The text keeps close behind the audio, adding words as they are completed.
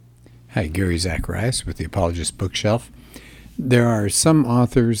Hi, Gary Zacharias with the Apologist bookshelf. There are some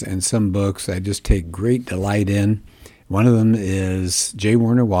authors and some books I just take great delight in. One of them is J.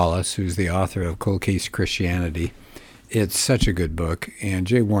 Warner Wallace, who's the author of Cold Case Christianity. It's such a good book, and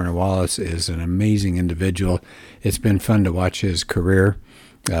J. Warner Wallace is an amazing individual. It's been fun to watch his career.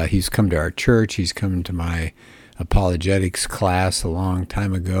 He's come to our church. He's come to my apologetics class a long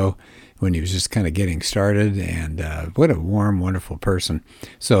time ago when he was just kind of getting started, and what a warm, wonderful person.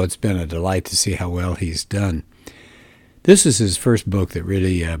 So it's been a delight to see how well he's done. This is his first book that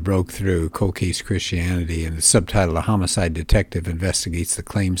really broke through, Cold Case Christianity, and the subtitle, A Homicide Detective Investigates the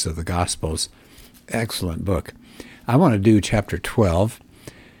Claims of the Gospels. Excellent book. I want to do chapter 12,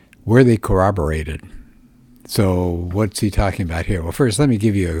 Were They Corroborated? So what's he talking about here? Well, first, let me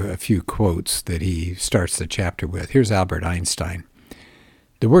give you a few quotes that he starts the chapter with. Here's Albert Einstein.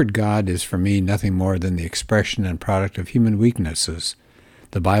 The word God is for me nothing more than the expression and product of human weaknesses.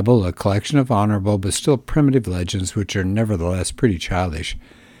 The Bible, a collection of honorable but still primitive legends which are nevertheless pretty childish.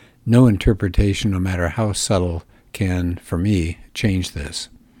 No interpretation, no matter how subtle, can, for me, change this.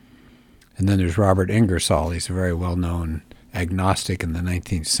 And then there's Robert Ingersoll. He's a very well-known agnostic in the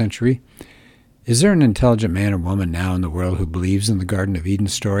 19th century. Is there an intelligent man or woman now in the world who believes in the Garden of Eden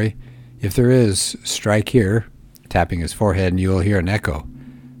story? If there is, strike here, tapping his forehead, and you will hear an echo.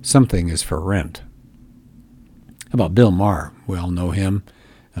 Something is for rent. How about Bill Maher? We all know him.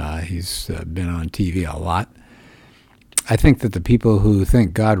 He's been on TV a lot. I think that the people who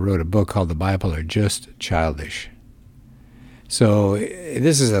think God wrote a book called the Bible are just childish. So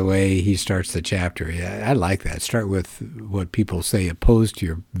this is the way he starts the chapter. Yeah, I like that. Start with what people say opposed to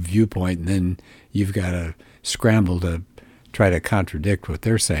your viewpoint, and then you've got to scramble to try to contradict what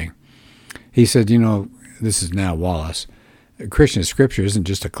they're saying. He said, this is now Wallace, Christian scripture isn't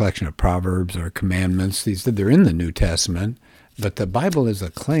just a collection of proverbs or commandments. They're in the New Testament, but the Bible is a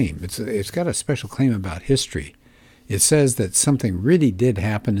claim. It's got a special claim about history. It says that something really did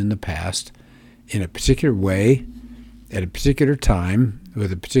happen in the past in a particular way, at a particular time,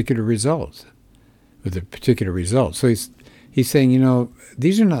 with a particular result. So he's saying,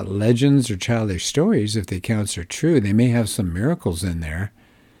 these are not legends or childish stories if the accounts are true. They may have some miracles in there.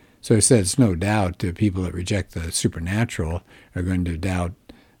 So he said it's no doubt the people that reject the supernatural are going to doubt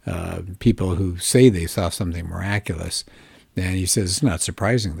people who say they saw something miraculous. And he says it's not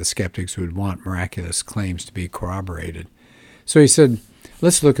surprising the skeptics would want miraculous claims to be corroborated. So he said,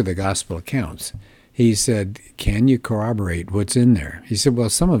 let's look at the gospel accounts. He said, can you corroborate what's in there? He said,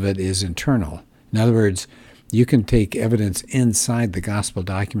 well, some of it is internal. In other words, you can take evidence inside the gospel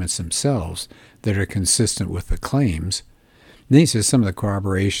documents themselves that are consistent with the claims. Then he says some of the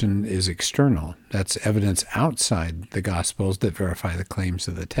corroboration is external. That's evidence outside the Gospels that verify the claims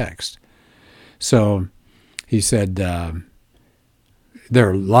of the text. So he said there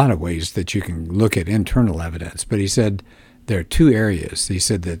are a lot of ways that you can look at internal evidence, but he said there are two areas, he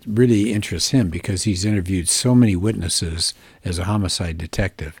said, that really interest him because he's interviewed so many witnesses as a homicide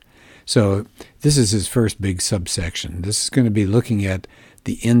detective. So this is his first big subsection. This is going to be looking at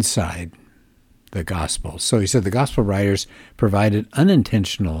the inside the gospel. So he said the gospel writers provided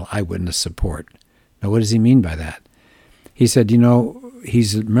unintentional eyewitness support. Now, what does he mean by that? He said,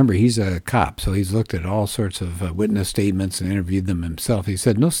 he's a cop, so he's looked at all sorts of witness statements and interviewed them himself. He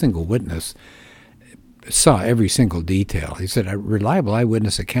said no single witness saw every single detail. He said reliable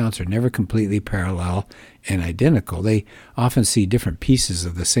eyewitness accounts are never completely parallel and identical. They often see different pieces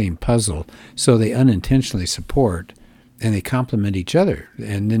of the same puzzle, so they unintentionally support and they complement each other,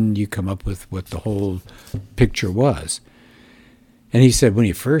 and then you come up with what the whole picture was. And he said when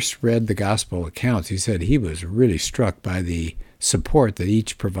he first read the gospel accounts, he said he was really struck by the support that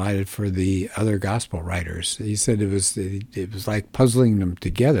each provided for the other gospel writers. He said it was like puzzling them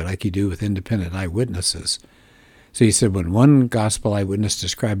together like you do with independent eyewitnesses. So he said when one gospel eyewitness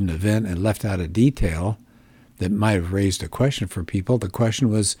described an event and left out a detail that might have raised a question for people, the question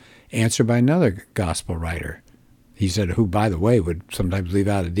was answered by another gospel writer. He said, who, by the way, would sometimes leave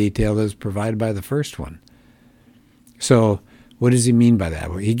out a detail that was provided by the first one. So what does he mean by that?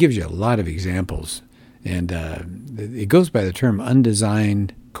 Well, he gives you a lot of examples, and it goes by the term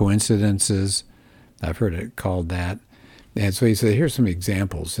undesigned coincidences. I've heard it called that. And so he said, here's some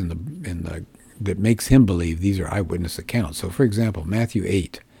examples that makes him believe these are eyewitness accounts. So, for example, Matthew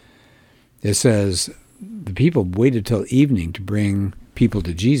 8, it says the people waited till evening to bring people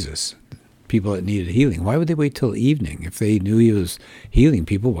to Jesus, people that needed healing. Why would they wait till evening? If they knew he was healing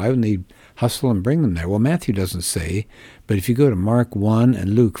people, why wouldn't they hustle and bring them there? Well, Matthew doesn't say, but if you go to Mark 1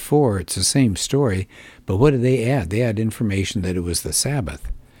 and Luke 4, it's the same story. But what do they add? They add information that it was the Sabbath.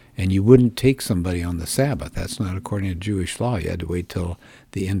 And you wouldn't take somebody on the Sabbath. That's not according to Jewish law. You had to wait till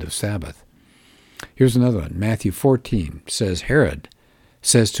the end of Sabbath. Here's another one. Matthew 14 says, Herod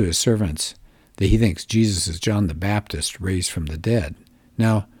says to his servants that he thinks Jesus is John the Baptist raised from the dead.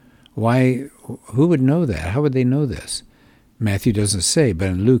 Now, who would know that? How would they know this? Matthew doesn't say, but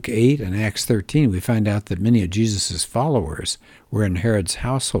in Luke 8 and Acts 13, we find out that many of Jesus' followers were in Herod's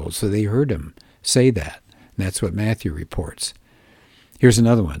household, so they heard him say that. And that's what Matthew reports. Here's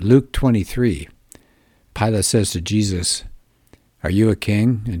another one. Luke 23. Pilate says to Jesus, "Are you a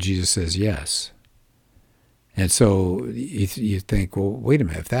king?" And Jesus says, "Yes." And so you think, well, wait a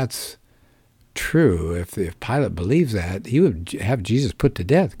minute, if that's true, if Pilate believes that, he would have Jesus put to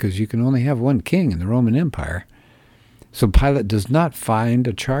death because you can only have one king in the Roman Empire. So Pilate does not find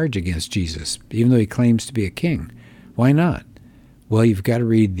a charge against Jesus, even though he claims to be a king. Why not? Well, you've got to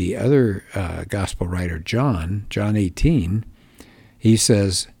read the other gospel writer, John 18. He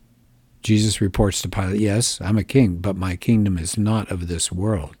says, Jesus reports to Pilate, "Yes, I'm a king, but my kingdom is not of this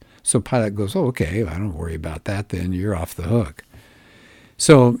world." So Pilate goes, "Oh, okay, I don't worry about that then. You're off the hook."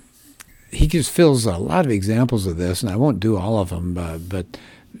 So he just fills a lot of examples of this, and I won't do all of them, but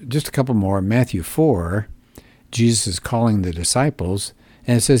just a couple more. Matthew 4, Jesus is calling the disciples,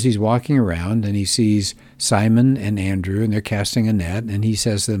 and it says he's walking around, and he sees Simon and Andrew, and they're casting a net, and he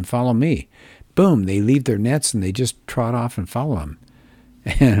says to them, "Follow me." Boom, they leave their nets, and they just trot off and follow him.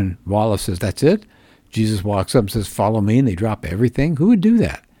 And Wallace says, "That's it?" Jesus walks up and says, "Follow me," and they drop everything. Who would do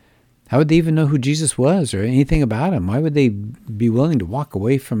that? How would they even know who Jesus was or anything about him? Why would they be willing to walk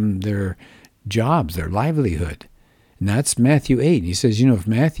away from their jobs, their livelihood? And that's Matthew 8. And he says, if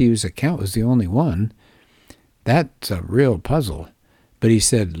Matthew's account was the only one, that's a real puzzle. But he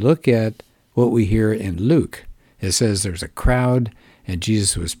said, look at what we hear in Luke. It says there's a crowd, and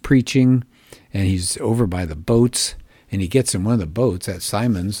Jesus was preaching, and he's over by the boats, and he gets in one of the boats at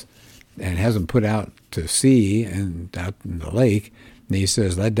Simon's and has them put out to sea and out in the lake. And he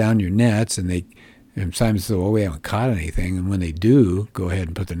says, "Let down your nets." And Simon says, "Well, we haven't caught anything." And when they do go ahead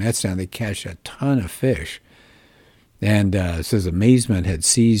and put their nets down, they catch a ton of fish. And it says amazement had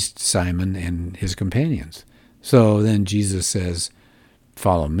seized Simon and his companions. So then Jesus says,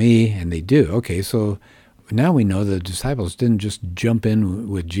 "Follow me," and they do. Okay, so now we know the disciples didn't just jump in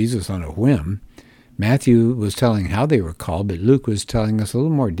with Jesus on a whim. Matthew was telling how they were called, but Luke was telling us a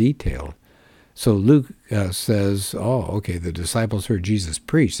little more detail. So Luke says, the disciples heard Jesus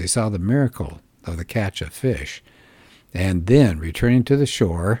preach. They saw the miracle of the catch of fish. And then, returning to the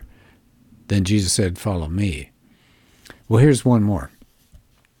shore, then Jesus said, "Follow me." Well, here's one more.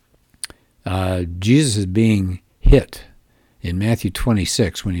 Jesus is being hit in Matthew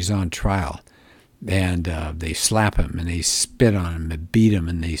 26 when he's on trial. And they slap him, and they spit on him, and beat him,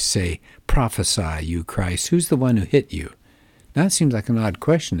 and they say, "Prophesy, you Christ. Who's the one who hit you?" Now, that seems like an odd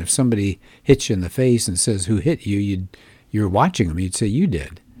question. If somebody hits you in the face and says, "Who hit you?" you're watching them, you'd say, "You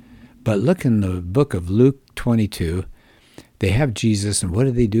did." But look in the book of Luke 22. They have Jesus, and what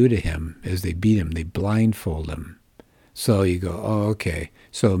do they do to him as they beat him? They blindfold him. So you go, okay.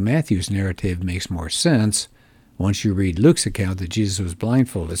 So Matthew's narrative makes more sense once you read Luke's account that Jesus was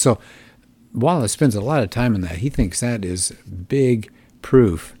blindfolded. So Wallace spends a lot of time on that. He thinks that is big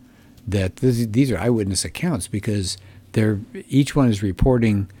proof that these are eyewitness accounts because each one is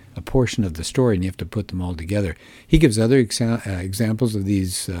reporting a portion of the story, and you have to put them all together. He gives other examples of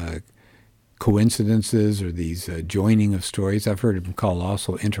these coincidences or these joining of stories. I've heard them called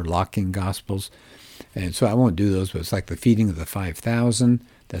also interlocking gospels. And so I won't do those, but it's like the feeding of the 5,000.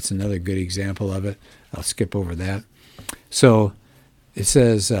 That's another good example of it. I'll skip over that. So it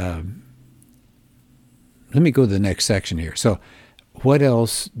says, let me go to the next section here. So what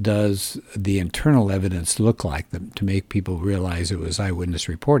else does the internal evidence look like to make people realize it was eyewitness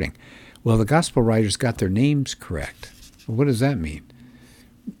reporting? Well, the gospel writers got their names correct. What does that mean?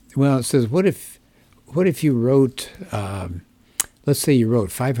 Well, it says, what if you wrote, let's say you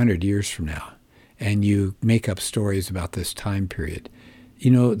wrote 500 years from now, and you make up stories about this time period.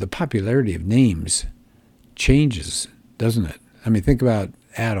 The popularity of names changes, doesn't it? I mean, think about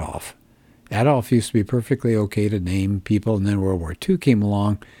Adolf. Adolf used to be perfectly okay to name people, and then World War II came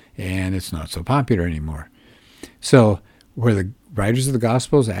along, and it's not so popular anymore. So were the writers of the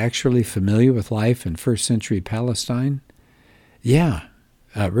Gospels actually familiar with life in first century Palestine? Yeah.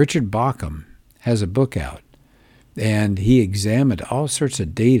 Richard Bauckham has a book out, and he examined all sorts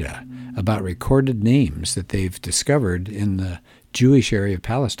of data about recorded names that they've discovered in the Jewish area of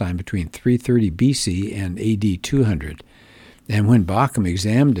Palestine between 330 BC and AD 200. And when Bauckham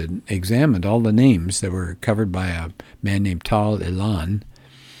examined all the names that were covered by a man named Tal Ilan,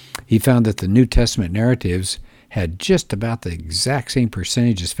 he found that the New Testament narratives had just about the exact same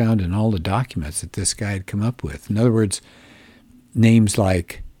percentages found in all the documents that this guy had come up with. In other words, names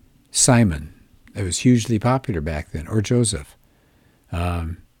like Simon, that was hugely popular back then, or Joseph.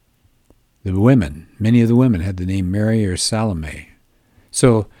 The women, many of the women had the name Mary or Salome.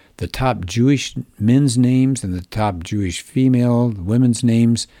 So the top Jewish men's names and the top Jewish female women's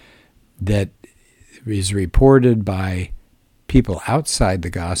names that is reported by people outside the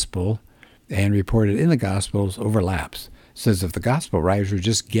gospel and reported in the Gospels overlaps. It says if the gospel writers were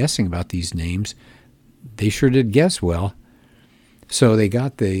just guessing about these names, they sure did guess well. So they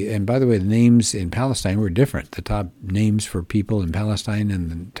got and by the way, the names in Palestine were different. The top names for people in Palestine and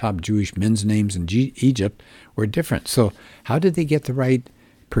the top Jewish men's names in Egypt were different. So how did they get the right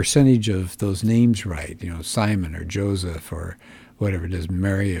percentage of those names right? Simon or Joseph or whatever it is,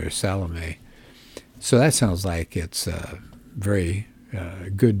 Mary or Salome. So that sounds like it's very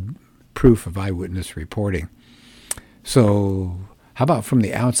good proof of eyewitness reporting. So how about from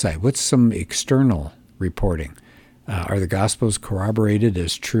the outside? What's some external reporting? Are the Gospels corroborated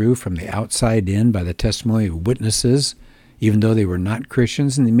as true from the outside in by the testimony of witnesses, even though they were not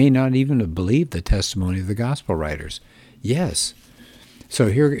Christians and they may not even have believed the testimony of the Gospel writers? Yes. So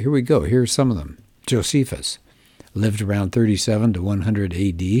here we go. Here are some of them. Josephus lived around 37 to 100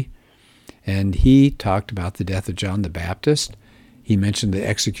 A.D., and he talked about the death of John the Baptist. He mentioned the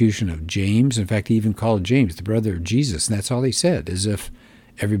execution of James. In fact, he even called James the brother of Jesus, and that's all he said, as if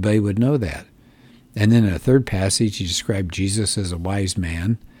everybody would know that. And then in a third passage, he described Jesus as a wise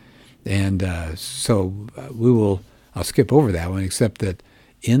man. And I'll skip over that one, except that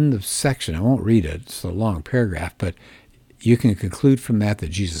in the section, I won't read it, it's a long paragraph, but you can conclude from that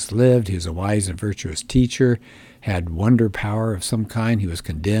Jesus lived, he was a wise and virtuous teacher, had wonder power of some kind, he was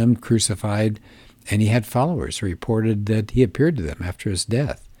condemned, crucified, and he had followers who reported that he appeared to them after his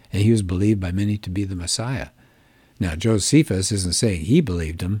death, and he was believed by many to be the Messiah. Now, Josephus isn't saying he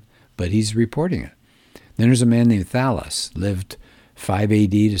believed him, but he's reporting it. Then there's a man named Wallace, lived 5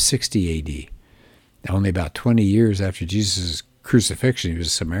 A.D. to 60 A.D. Only about 20 years after Jesus' crucifixion. He was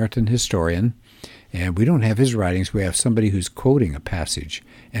a Samaritan historian, and we don't have his writings. We have somebody who's quoting a passage,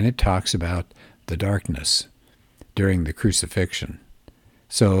 and it talks about the darkness during the crucifixion.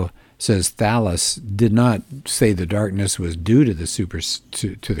 So it says Wallace did not say the darkness was due to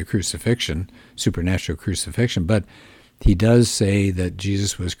the crucifixion, supernatural crucifixion, but he does say that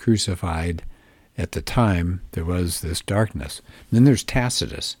Jesus was crucified at the time there was this darkness. And then there's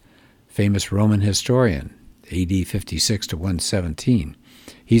Tacitus, famous Roman historian, AD 56 to 117.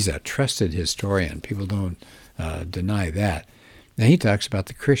 He's a trusted historian. People don't deny that. Now he talks about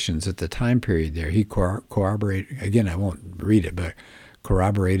the Christians at the time period there. He corroborated, again, I won't read it, but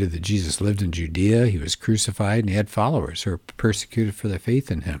corroborated that Jesus lived in Judea, he was crucified, and he had followers who were persecuted for their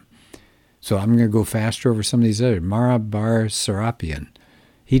faith in him. So I'm going to go faster over some of these others. Mara bar Serapion,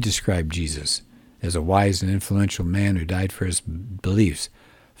 he described Jesus as a wise and influential man who died for his beliefs.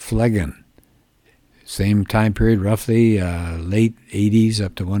 Phlegon, same time period, roughly late 80s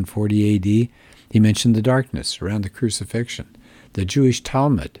up to 140 A.D., he mentioned the darkness around the crucifixion. The Jewish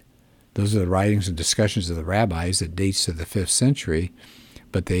Talmud, those are the writings and discussions of the rabbis that dates to the 5th century,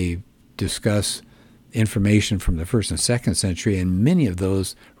 but they discuss information from the 1st and 2nd century, and many of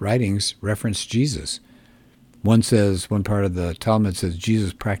those writings reference Jesus. One part of the Talmud says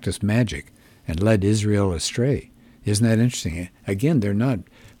Jesus practiced magic and led Israel astray. Isn't that interesting? Again, they're not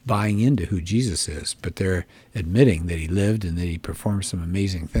buying into who Jesus is, but they're admitting that he lived and that he performed some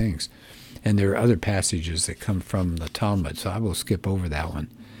amazing things. And there are other passages that come from the Talmud, so I will skip over that one.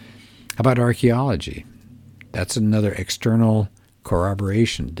 How about archaeology? That's another external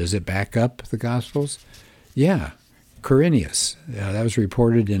corroboration. Does it back up the Gospels? Yeah. Quirinius, that was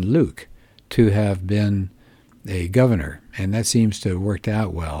reported in Luke to have been a governor, and that seems to have worked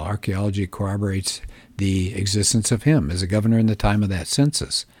out well. Archaeology corroborates the existence of him as a governor in the time of that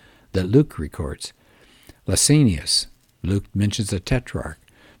census that Luke records. Lysanias, Luke mentions a tetrarch.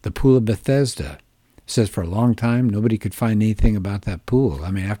 The pool of Bethesda says for a long time nobody could find anything about that pool.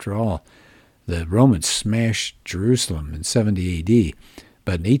 I mean, after all, the Romans smashed Jerusalem in 70 A.D.,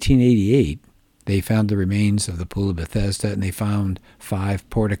 but in 1888 they found the remains of the pool of Bethesda, and they found 5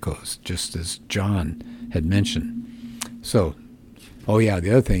 porticos, just as John had mentioned. So, the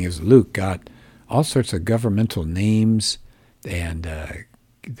other thing is Luke got all sorts of governmental names and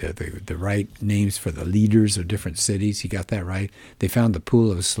the right names for the leaders of different cities. He got that right. They found the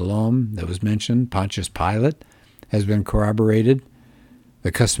pool of Siloam that was mentioned. Pontius Pilate has been corroborated.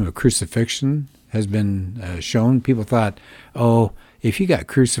 The custom of crucifixion has been shown. People thought, if you got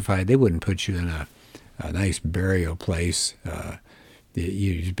crucified, they wouldn't put you in a nice burial place.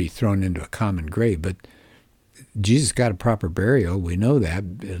 You'd be thrown into a common grave. But Jesus got a proper burial. We know that,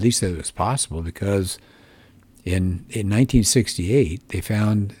 at least that it was possible, because in 1968, they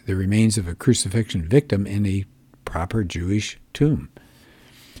found the remains of a crucifixion victim in a proper Jewish tomb.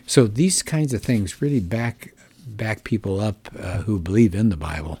 So these kinds of things really back people up who believe in the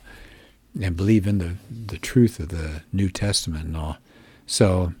Bible and believe in the truth of the New Testament and all.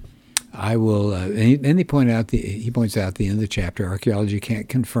 So I will, and he points out at the end of the chapter, archaeology can't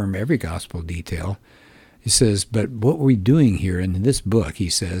confirm every gospel detail. He says, but what we're doing here in this book, he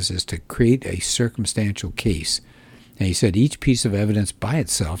says, is to create a circumstantial case. And he said each piece of evidence by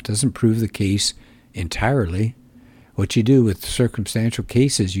itself doesn't prove the case entirely. What you do with circumstantial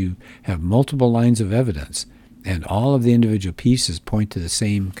cases, you have multiple lines of evidence, and all of the individual pieces point to the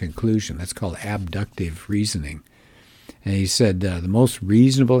same conclusion. That's called abductive reasoning. And he said the most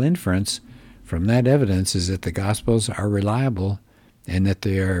reasonable inference from that evidence is that the Gospels are reliable and that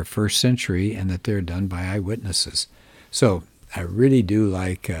they are first century and that they're done by eyewitnesses. So I really do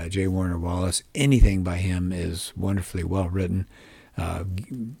like J. Warner Wallace. Anything by him is wonderfully well written.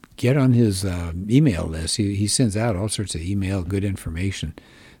 Get on his email list. He sends out all sorts of email, good information.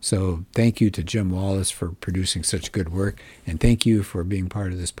 So thank you to Jim Wallace for producing such good work, and thank you for being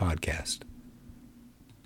part of this podcast.